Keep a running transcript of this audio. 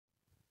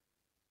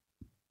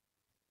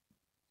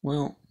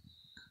Well,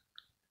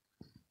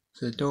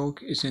 the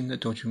dog is in the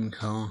dodgem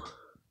car.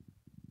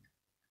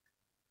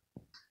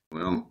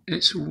 Well,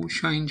 it's all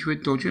changed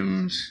with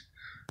dodgems.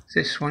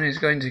 This one is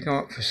going to go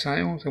up for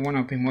sale, the one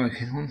I've been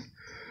working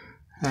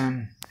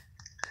on.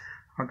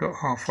 I got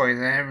halfway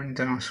there and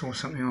then I saw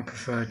something I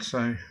preferred,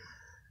 so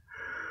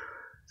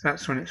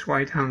that's on its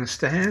way down the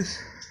stairs.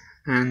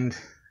 And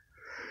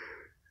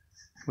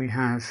we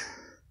have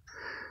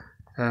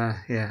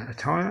a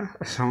tyre,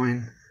 a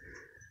sign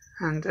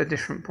and a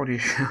different body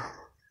shell.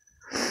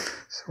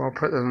 So I'll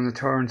put that on the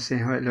tyre and see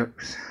how it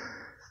looks.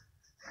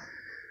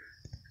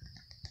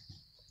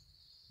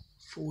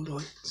 4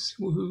 lights,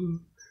 woohoo!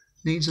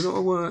 Needs a lot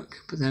of work,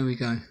 but there we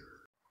go.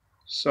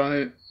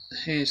 So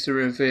here's the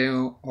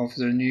reveal of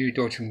the new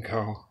dodgem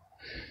car.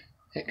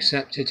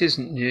 Except it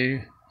isn't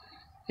new,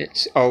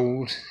 it's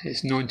old,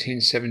 it's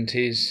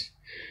 1970s.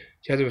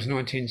 The other was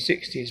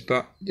 1960s,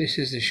 but this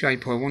is the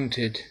shape I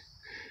wanted.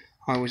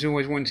 I was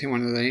always wanting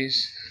one of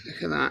these.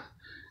 Look at that.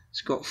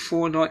 It's got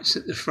 4 lights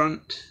at the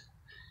front.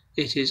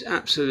 It is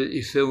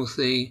absolutely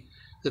filthy.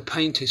 The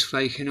paint is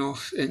flaking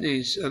off. It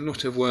needs a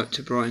lot of work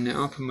to brighten it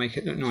up and make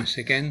it look nice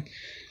again.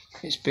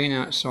 It's been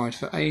outside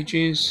for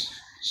ages,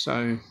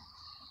 so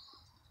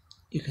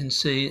you can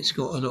see it's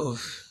got a lot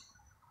of,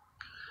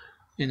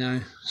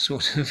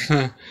 sort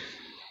of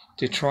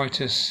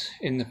detritus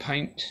in the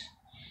paint.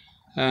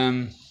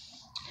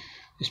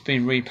 It's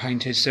been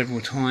repainted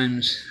several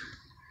times.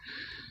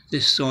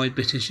 This side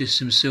bit is just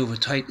some silver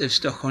tape they've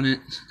stuck on it.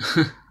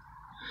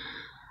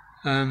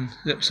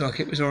 Looks like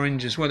it was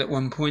orange as well at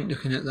one point,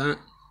 looking at that.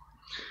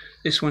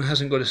 This one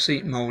hasn't got a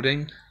seat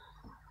moulding,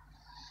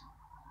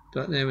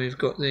 but there we've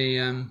got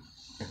the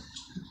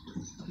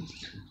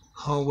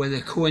hole where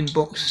the coin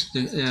box,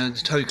 the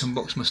token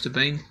box must have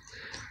been.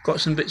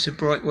 Got some bits of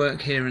bright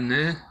work here and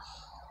there.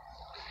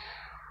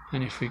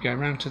 And if we go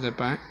round to the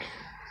back,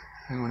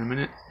 hang on a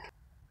minute.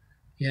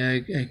 Yeah,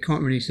 I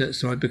can't really see that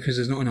side because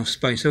there's not enough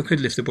space. So I could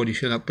lift the body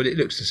shell up, but it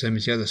looks the same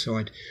as the other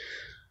side.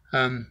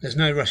 There's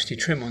no rusty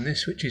trim on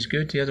this, which is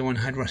good. The other one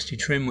had rusty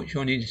trim, which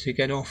I needed to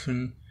get off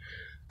and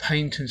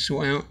paint and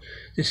sort out.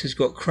 This has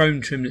got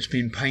chrome trim that's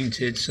been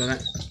painted, so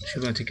that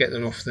should be able to get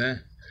that off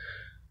there.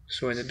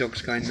 Sorry, the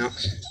dog's going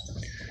nuts.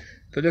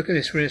 But look at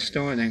this rear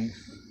styling.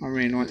 I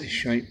really like this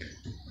shape.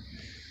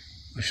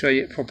 I'll show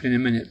you it properly in a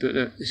minute, but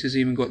look, this has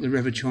even got the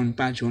Reverchon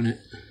badge on it.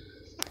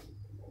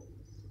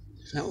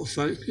 If that will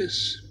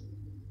focus.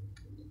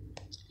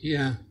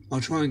 Yeah,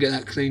 I'll try and get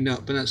that cleaned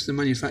up, but that's the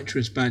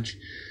manufacturer's badge.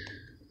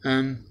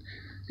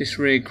 This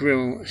rear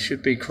grille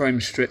should be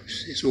chrome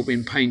strips. It's all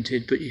been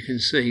painted, but you can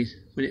see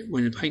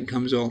when the paint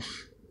comes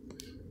off.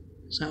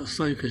 It's out of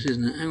focus,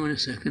 isn't it? Hang on a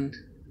second.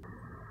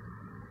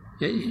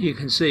 Yeah, you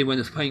can see when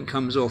the paint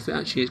comes off, it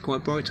actually is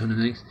quite bright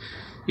underneath.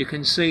 You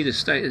can see the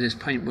state of this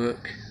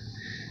paintwork.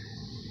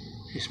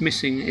 It's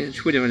missing.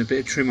 It would have had a bit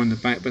of trim on the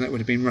back, but that would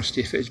have been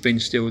rusty if it had been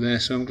still there,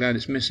 so I'm glad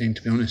it's missing,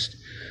 to be honest.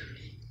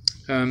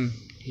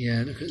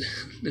 Yeah,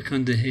 look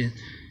under here.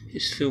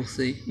 It's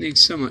filthy.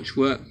 Needs so much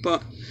work,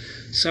 but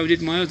so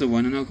did my other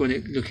one, and I got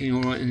it looking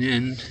alright in the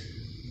end.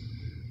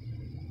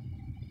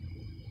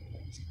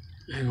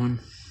 Hang on.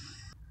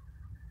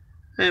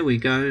 There we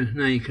go.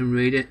 Now you can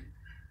read it.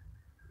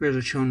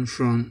 Reverchon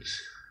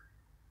France.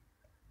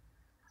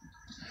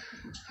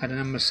 Had a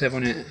number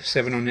 7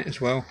 on it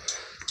as well.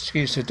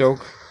 Excuse the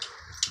dog.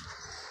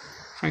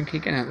 Frankie,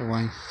 get out of the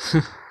way.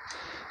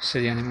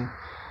 Silly animal.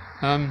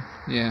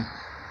 Yeah.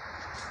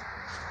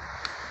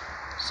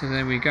 So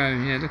there we go.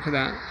 Yeah, look at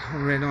that. I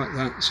really like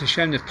that. It's a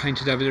shame they've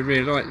painted over the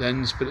rear light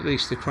lens, but at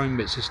least the chrome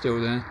bits are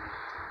still there.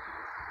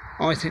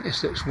 I think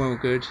this looks well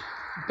good.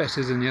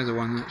 Better than the other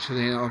one,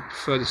 actually. I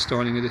prefer the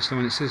styling of this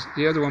one. It says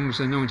the other one was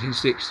the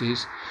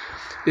 1960s.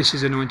 This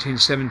is a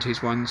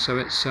 1970s one, so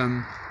it's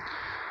a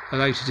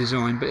later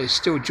design, but it's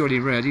still jolly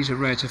rare. These are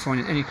rare to find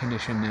in any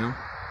condition now.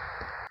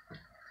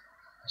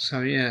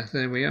 So yeah,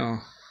 there we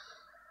are.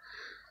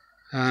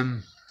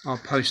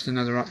 I'll post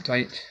another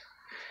update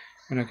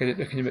when I get it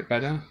looking a bit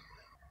better.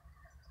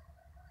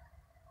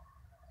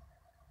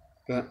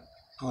 But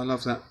I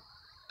love that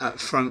at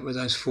front with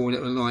those 4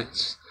 little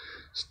lights.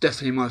 It's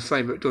definitely my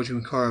favourite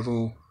dodgem car of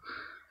all.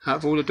 Out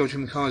of all the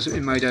dodgem cars that have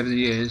been made over the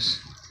years,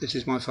 this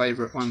is my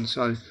favourite one.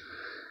 So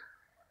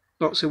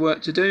lots of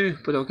work to do,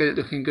 but I'll get it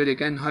looking good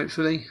again,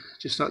 hopefully,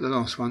 just like the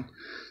last one.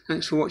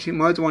 Thanks for watching.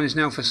 My other one is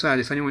now for sale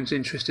if anyone's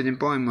interested in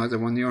buying my other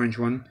one, the orange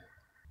one.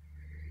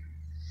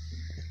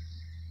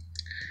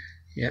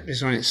 Yep,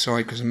 it's on its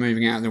side because I'm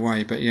moving it out of the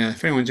way. But yeah,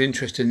 if anyone's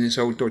interested in this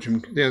old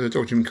dodgem, the other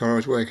dodgem car I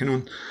was working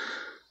on,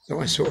 that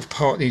I sort of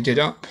partly did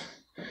up,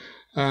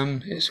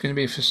 it's going to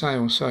be for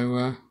sale.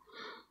 So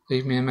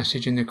leave me a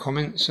message in the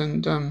comments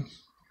and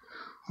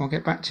I'll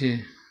get back to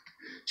you.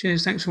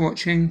 Cheers, thanks for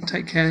watching.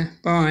 Take care.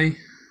 Bye.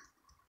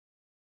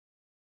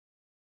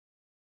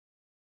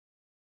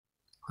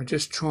 I'm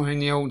just trying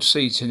the old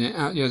seat in it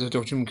out the other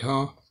dodgem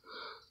car.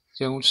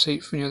 The old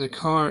seat from the other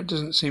car, it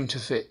doesn't seem to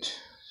fit.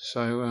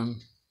 So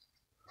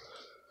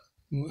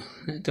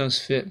it does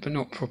fit, but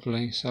not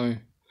properly. So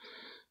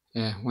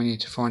yeah, we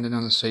need to find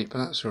another seat, but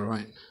that's all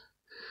right.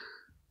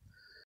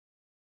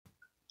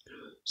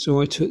 So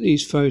I took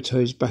these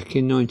photos back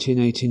in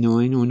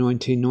 1989 or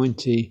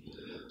 1990.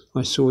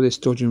 I saw this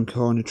dodgem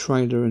car in a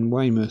trailer in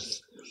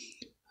Weymouth,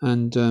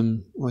 and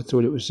I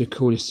thought it was the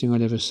coolest thing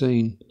I'd ever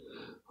seen.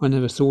 I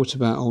never thought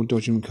about old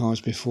dodgem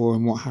cars before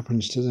and what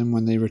happens to them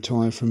when they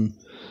retire from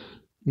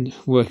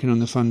working on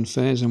the fun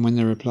fairs and when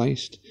they're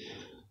replaced.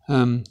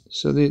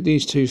 So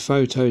these two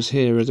photos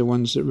here are the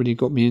ones that really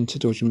got me into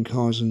dodgem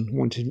cars and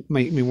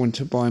make me want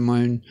to buy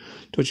my own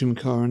dodgem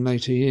car in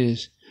later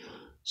years.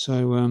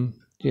 So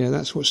yeah,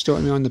 that's what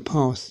started me on the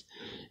path.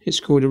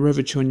 It's called a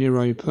Reverchon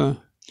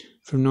Europa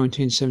from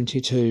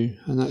 1972,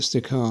 and that's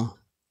the car.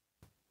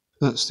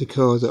 That's the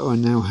car that I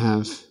now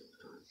have.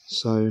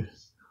 So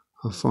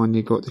I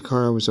finally got the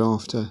car I was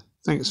after.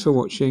 Thanks for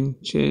watching.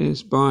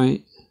 Cheers.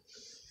 Bye.